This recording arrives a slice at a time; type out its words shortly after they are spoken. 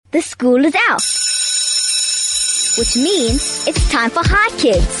the school is out. Which means it's time for Hi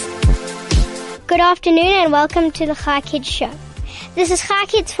Kids. Good afternoon and welcome to the Hi Kids show. This is Hi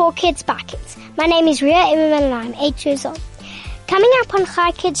Kids for Kids by Kids. My name is Ria Emmerman and I'm 8 years old. Coming up on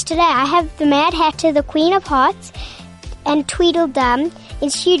Hi Kids today, I have the Mad Hatter, the Queen of Hearts, and Tweedledum in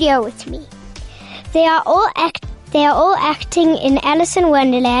studio with me. They are all acting in Alice in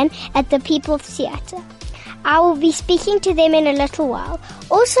Wonderland at the People's Theatre. I will be speaking to them in a little while.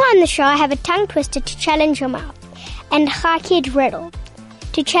 Also on the show, I have a tongue twister to challenge your mouth and Hi Kid riddle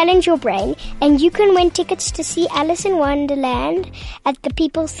to challenge your brain, and you can win tickets to see Alice in Wonderland at the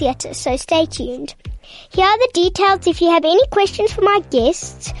People's Theatre, so stay tuned. Here are the details if you have any questions for my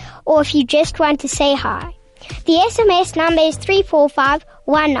guests or if you just want to say hi. The SMS number is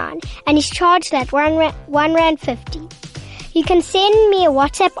 34519 and is charged at R1.50. You can send me a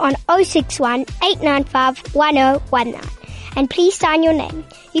WhatsApp on 061 895 1019 and please sign your name.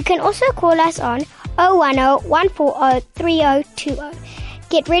 You can also call us on 010 140 3020.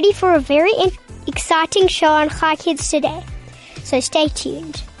 Get ready for a very exciting show on Hi Kids today, so stay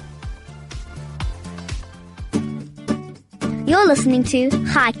tuned. You're listening to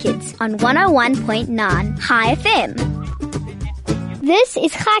Hi Kids on 101.9 Hi FM. This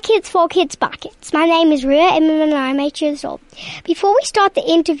is Hi Kids for Kids by Kids. My name is Ria Emmerman and I'm 8 years old. Before we start the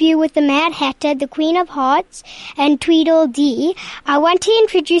interview with the Mad Hatter, the Queen of Hearts, and Tweedledee, I want to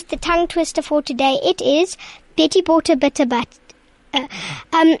introduce the tongue twister for today. It is Betty bought a bitter butt.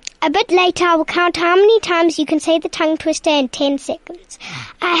 A bit later, I will count how many times you can say the tongue twister in 10 seconds.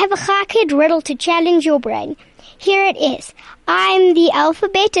 I have a Hi Kid riddle to challenge your brain. Here it is. I'm the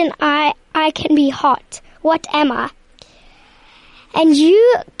alphabet and I can be hot. What am I? And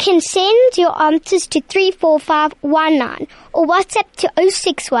you can send your answers to 34519 or WhatsApp to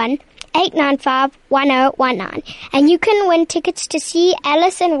 061 895 1019. And you can win tickets to see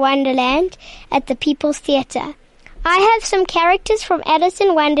Alice in Wonderland at the People's Theatre. I have some characters from Alice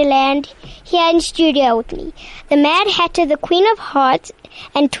in Wonderland here in studio with me. The Mad Hatter, the Queen of Hearts,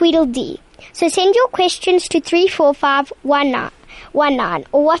 and Tweedledee. So send your questions to 34519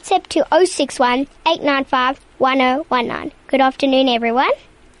 or WhatsApp to 061 895 1019. Good afternoon, everyone.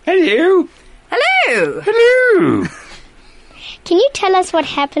 Hello. Hello. Hello. Can you tell us what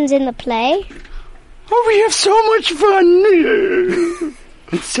happens in the play? Oh, we have so much fun.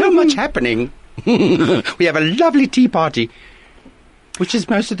 And so much happening. We have a lovely tea party, which is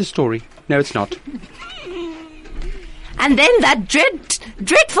most of the story. No, it's not. And then that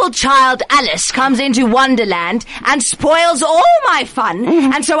dreadful child Alice comes into Wonderland and spoils all my fun.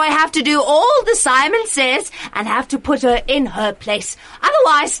 Mm-hmm. And so I have to do all the Simon Says and have to put her in her place.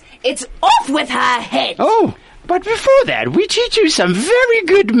 Otherwise, it's off with her head. Oh, but before that, we teach you some very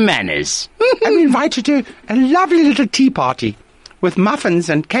good manners. And we invite you to a lovely little tea party with muffins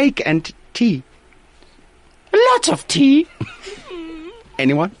and cake and tea. Lots of tea.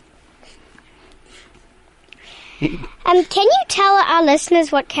 Anyone? Can you tell our listeners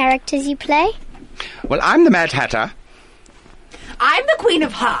what characters you play? Well, I'm the Mad Hatter. I'm the Queen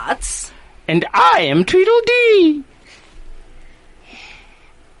of Hearts. And I am Tweedledee.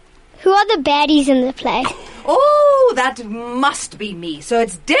 Who are the baddies in the play? Oh, that must be me. So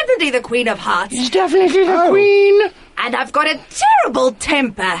it's definitely the Queen of Hearts. It's definitely the Queen. And I've got a terrible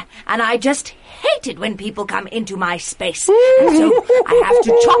temper. And I just hate it when people come into my space. And so I have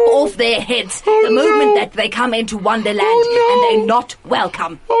to chop off their heads the moment that they come into Wonderland and they're not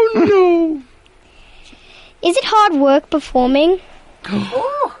welcome. Oh, no. Is it hard work performing?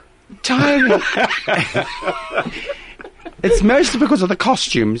 Oh. Tiring. It's mostly because of the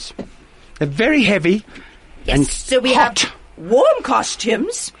costumes. They're very heavy. Yes, and so we hot. have warm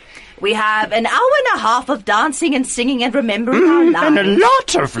costumes. We have an hour and a half of dancing and singing and remembering our lives. And a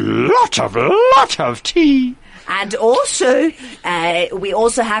lot of tea. And also, we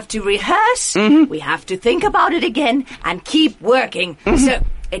also have to rehearse. Mm-hmm. We have to think about it again and keep working. Mm-hmm. So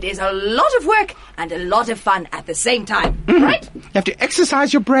it is a lot of work and a lot of fun at the same time. Mm-hmm. Right? You have to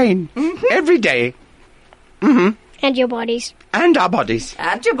exercise your brain every day. Mm-hmm. And your bodies. And our bodies.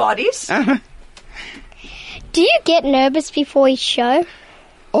 And your bodies. Uh-huh. Do you get nervous before each show?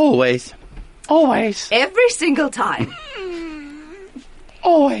 Always. Always. Every single time.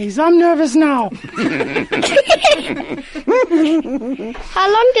 Always. I'm nervous now. How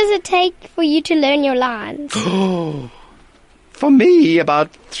long does it take for you to learn your lines? For me,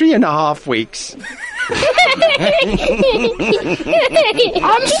 about 3.5 weeks.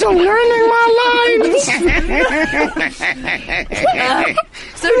 I'm still learning my lines.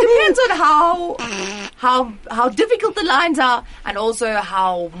 So it depends on how difficult the lines are and also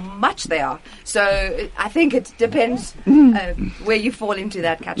how much they are. So I think it depends where you fall into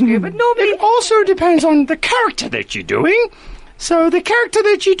that category. But normally... It also depends on the character that you're doing. So the character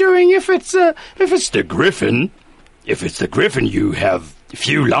that you're doing, if it's the Griffin, you have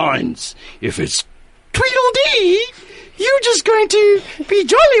few lines. If it's Tweedledee, you're just going to be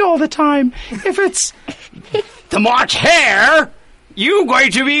jolly all the time. If it's the March Hare, you're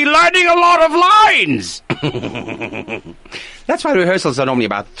going to be learning a lot of lines. That's why rehearsals are normally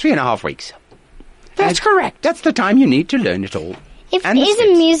about 3.5 weeks. That's correct. That's the time you need to learn it all. If it is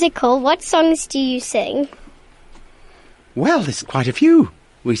a musical, what songs do you sing? Well, there's quite a few.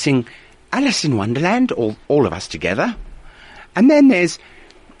 We sing Alice in Wonderland, all of us together. And then there's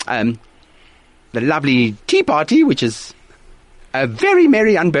the lovely Tea Party, which is A Very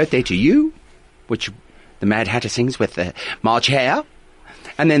Merry Unbirthday to You, which the Mad Hatter sings with the March Hare.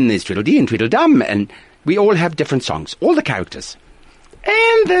 And then there's Tweedledee and Tweedledum, and we all have different songs, all the characters.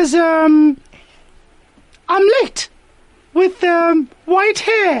 And there's, I'm Late, with white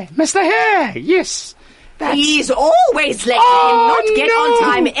hair, Mr. Hare, yes. He's always late. He cannot get on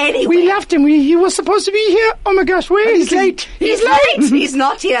time anyway. We left him. He was supposed to be here. Oh my gosh, where is he? Late. He's late. He's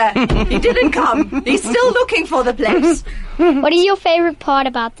not here. He didn't come. He's still looking for the place. What is your favorite part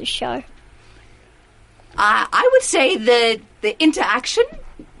about the show? I would say the interaction.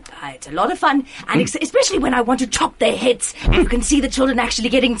 It's a lot of fun, and especially when I want to chop their heads, and you can see the children actually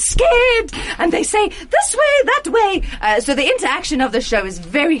getting scared, and they say, this way, that way. So the interaction of the show is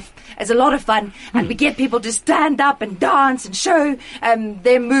a lot of fun, and we get people to stand up and dance and show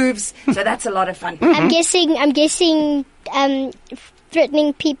their moves, so that's a lot of fun. I'm guessing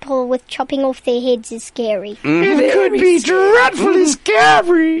threatening people with chopping off their heads is scary. It could be dreadfully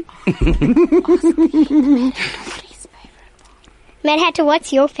scary. Mad Hatter,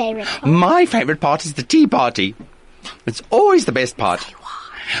 what's your favourite part? My favourite part is the tea party. It's always the best part.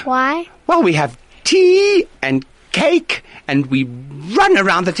 Why? Well, we have tea and cake, and we run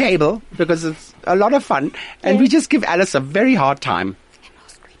around the table because it's a lot of fun, and we just give Alice a very hard time.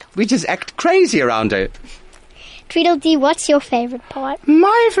 We just act crazy around her. Tweedledee, what's your favourite part?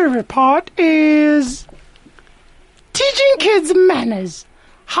 My favourite part is teaching kids manners.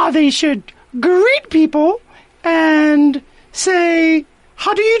 How they should greet people and say,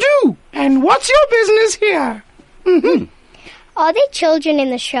 how do you do? And what's your business here? Mm-hmm. Are there children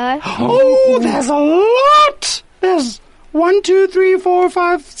in the show? Oh, there's a lot. There's 1, 2, 3, 4,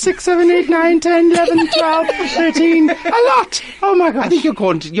 5, 6, 7, 8, 9, 10, 11, 12, 13. A lot. Oh my gosh. I think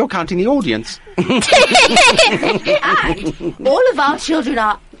you're counting the audience. And all of our children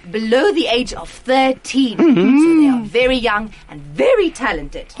are below the age of 13. So they are very young and very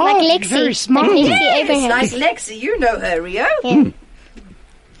talented. Like Lexi. Very smart. Like Lexi Yes, Abraham. like Lexi. You know her, Rio. Yeah.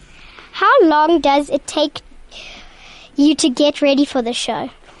 How long does it take you to get ready for the show?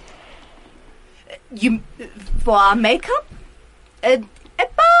 For our makeup?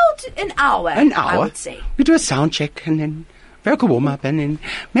 About an hour. An hour? I would say. We do a sound check and then vocal warm-up and then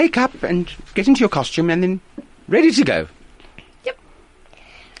makeup and get into your costume and then ready to go. Yep.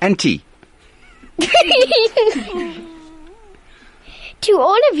 And tea. To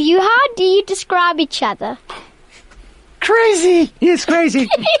all of you, how do you describe each other? Crazy! Yes, crazy.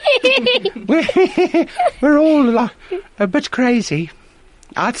 we're all a bit crazy,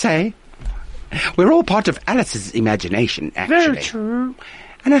 I'd say. We're all part of Alice's imagination, actually. Very true.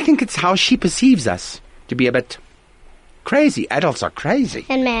 And I think it's how she perceives us, to be a bit crazy. Adults are crazy.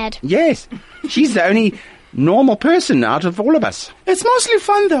 And mad. Yes. She's the only normal person out of all of us. It's mostly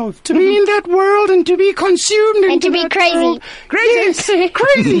fun, though, to be in that world and to be consumed And into to be that crazy. world. Crazy. Yes,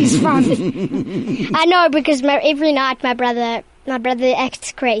 crazy is fun. I know, because every night my brother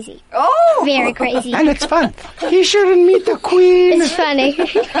acts crazy. Oh! Very crazy. And it's fun. You shouldn't meet the queen. It's funny.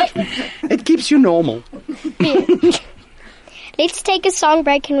 It keeps you normal. Let's take a song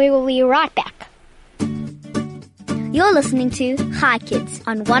break and we will be right back. You're listening to Hi Kids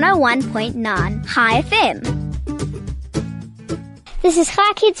on 101.9 Hi FM. This is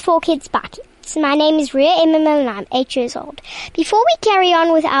Hi Kids for Kids by Kids. My name is Ria Emma and I'm 8 years old. Before we carry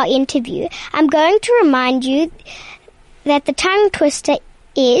on with our interview, I'm going to remind you that the tongue twister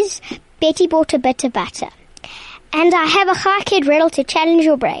is Betty bought a bit of butter. And I have a Hi Kid riddle to challenge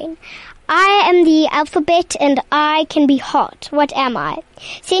your brain. I am the alphabet and I can be hot. What am I?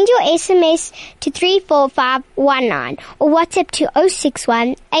 Send your SMS to 34519 or WhatsApp to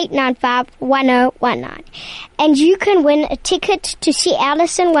 061-895-1019. And you can win a ticket to see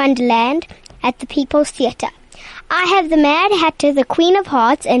Alice in Wonderland at the People's Theatre. I have the Mad Hatter, the Queen of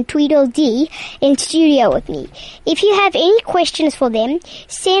Hearts, and Tweedledee in studio with me. If you have any questions for them,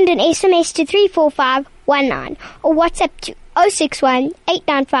 send an SMS to 34519 or WhatsApp to 061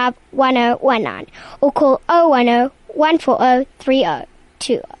 895 1019 or call 010 140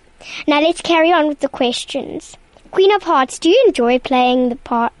 3020. Now let's carry on with the questions. Queen of Hearts, do you enjoy playing the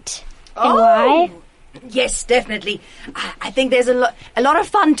part? And why? Yes, definitely. I think there's a lot of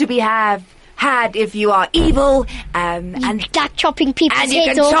fun to be had if you are evil, and Like chopping people's and you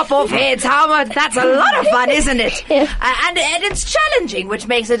heads can off. chop off heads. How much? That's a lot of fun, isn't it? Yeah. And it's challenging, which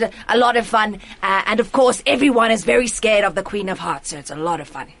makes it a lot of fun. And of course, everyone is very scared of the Queen of Hearts, so it's a lot of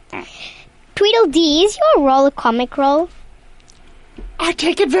fun. Tweedledee, is your role a comic role? I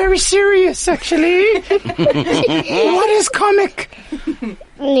take it very serious, actually. What is comic?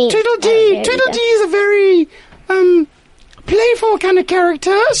 Tweedledee is a very playful kind of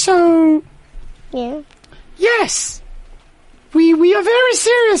character, so Yeah. yes. We are very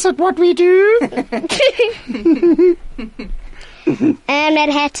serious at what we do. And Mad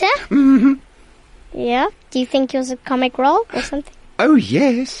Hatter? Mm-hmm. Yeah? Do you think yours a comic role or something? Oh,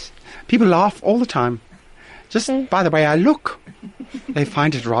 yes. People laugh all the time. Just by the way I look. They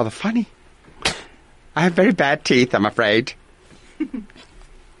find it rather funny. I have very bad teeth, I'm afraid.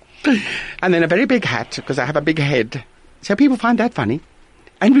 And then a very big hat, because I have a big head. So people find that funny.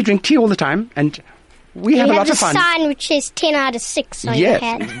 And we drink tea all the time, and we have a lot of fun. You have a sign which says 10 out of 6 on your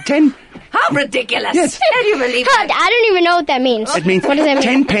hat. Yes, 10. How ridiculous! Yes. Can you believe I that? don't even know what that means. It means What does that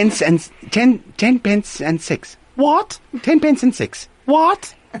mean? 10 pence and 10 pence and 6. What? 10 pence and 6.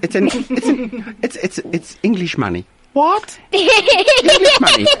 What? It's English money. What? English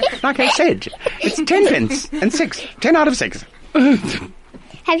money. Like I said, it's 10 pence and 6. 10 out of 6.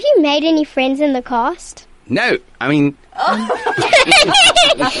 Have you made any friends in the cast? No, I mean,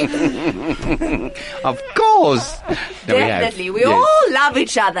 of course. No, Definitely. We Yes. all love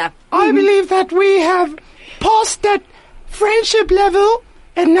each other. I believe that we have passed that friendship level,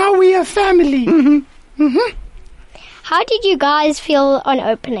 and now we are family. How did you guys feel on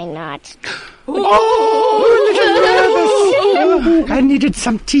opening night? I needed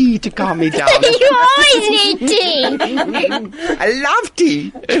some tea to calm me down. You always need tea. I love tea.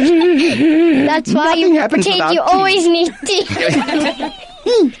 That's why Nothing you happens pretend you without tea. always need tea.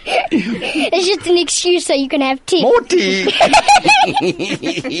 It's just an excuse so you can have tea. More tea.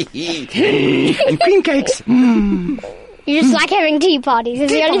 And cream cakes. You just like having tea parties.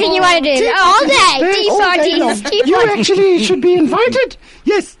 It's the only thing you want to do. All day. Tea All day long. parties. Tea You parties. actually should be invited.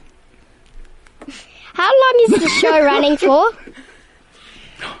 Yes. How long is the show running for?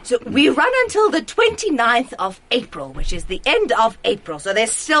 So we run until the 29th of April, which is the end of April. So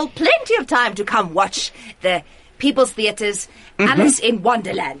there's still plenty of time to come watch the People's Theatre's Alice in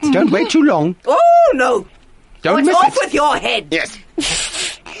Wonderland. Don't wait too long. Oh, no. Don't What's miss off it. with your head? Yes.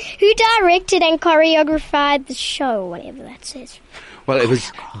 Who directed and choreographed the show, whatever that says? Well, it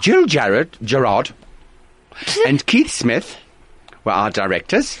was Jill Gerard, and Keith Smith were our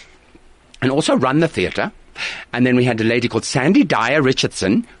directors, and also run the theatre. And then we had a lady called Sandy Dyer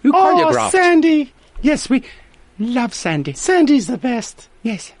Richardson who Oh, choreographed. Sandy. Yes, we love Sandy. Sandy's the best.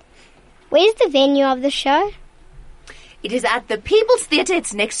 Yes. Where's the venue of the show? It is at the People's Theatre.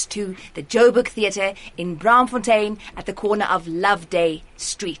 It's next to the Joburg Theatre in Braamfontein at the corner of Loveday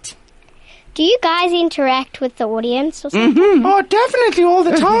Street. Do you guys interact with the audience or something? Oh, definitely, all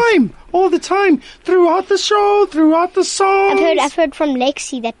the time. All the time. Throughout the show, throughout the songs. I've heard from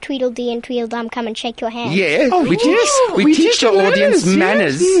Lexi that Tweedledee and Tweedledum come and shake your hand. Yes, Oh, we yes. we teach the audience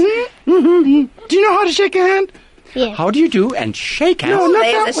manners. Do you know how to shake a hand? Yeah. How do you do? And shake hands. No, not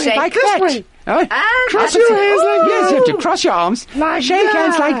there's that a way. shake. like This that. way. Oh, And Cross that's your it. hands like yes, you have to cross your arms. Like shake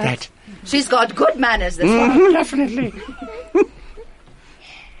hands like that. that. She's got good manners, this one. Definitely.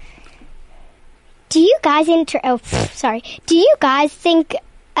 Do you guys Do you guys think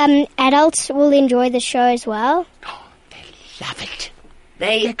adults will enjoy the show as well? Love it.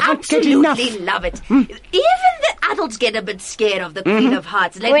 They can't get absolutely enough. love it. Even the adults get a bit scared of the Queen of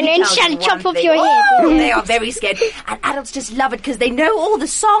Hearts. Let When me it tell shall you chop one off thing. your head. Oh, they are very scared. And adults just love it because they know all the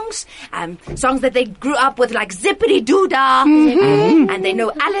songs, songs that they grew up with, like Zippity Doo Dah, and they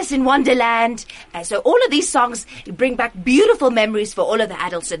know Alice in Wonderland. So all of these songs bring back beautiful memories for all of the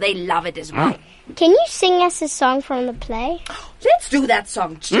adults, so they love it as well. Can you sing us a song from the play? Let's do that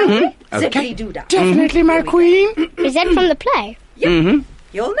song, shall we? Okay. Zippity Doo Dah. Definitely, my queen. Is that from the play?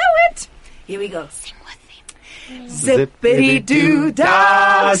 You'll know it. Here we go. Sing with me. Zippity doo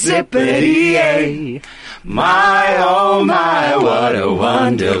dah, zippity yay. My, oh my, what a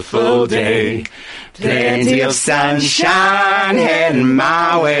wonderful day. Plenty of sunshine heading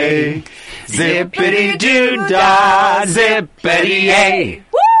my way. Zippity-doo-dah, zippity-yay.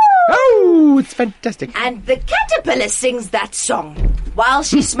 Woo! Oh, it's fantastic. And the caterpillar sings that song while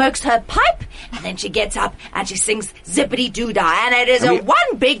she smokes her pipe, and then she gets up and she sings zippity-doo-dah, and it is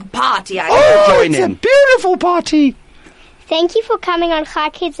one big party. Join It's in. a beautiful party. Thank you for coming on Hi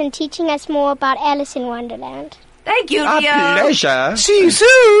Kids and teaching us more about Alice in Wonderland. Thank you, A Rio. pleasure. See you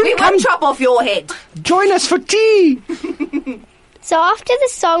soon. We won't chop off your head. Join us for tea. So after the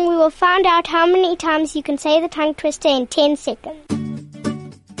song, we will find out how many times you can say the tongue twister in 10 seconds.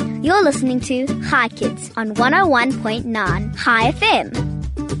 You're listening to Hi Kids on 101.9 Hi FM.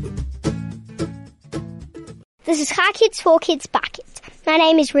 This is Hi Kids for Kids by Kids. My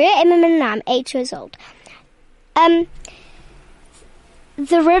name is Rhea Emmerman and I'm 8 years old.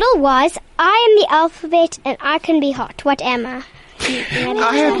 The riddle was, I am the alphabet and I can be hot. What am I?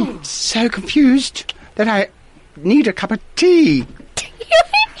 I am so confused that I need a cup of tea.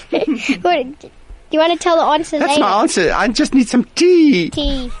 You want to tell the answer That's later? my answer. I just need some tea.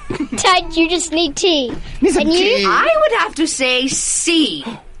 Tea. Dad, you just need tea. Need some And you? tea. I would have to say sea,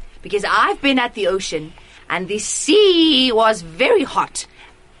 because I've been at the ocean, and the sea was very hot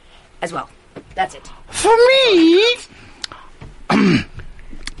as well. That's it. For me,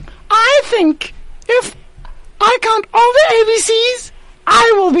 I think if I count all the ABCs,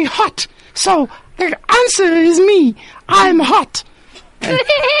 I will be hot. So the answer is me. I'm hot. A, B,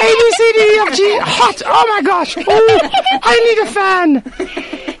 C, D, E, F, G, hot. Oh my gosh. Oh, I need a fan.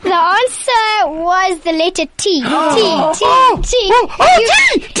 The answer was the letter T. T. Oh, T. tea.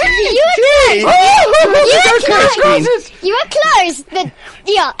 You were close. close. You were close.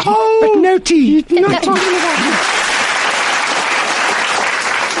 Yeah. But no tea. Not talking about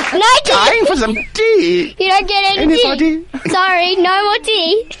No tea. Dying for some tea. You don't get any Anybody? tea. Sorry, no more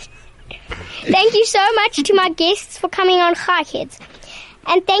tea. Thank you so much to my guests for coming on Hi Kids.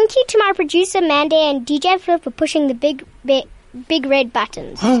 And thank you to my producer Mandy and DJ Flip for pushing the big red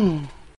buttons.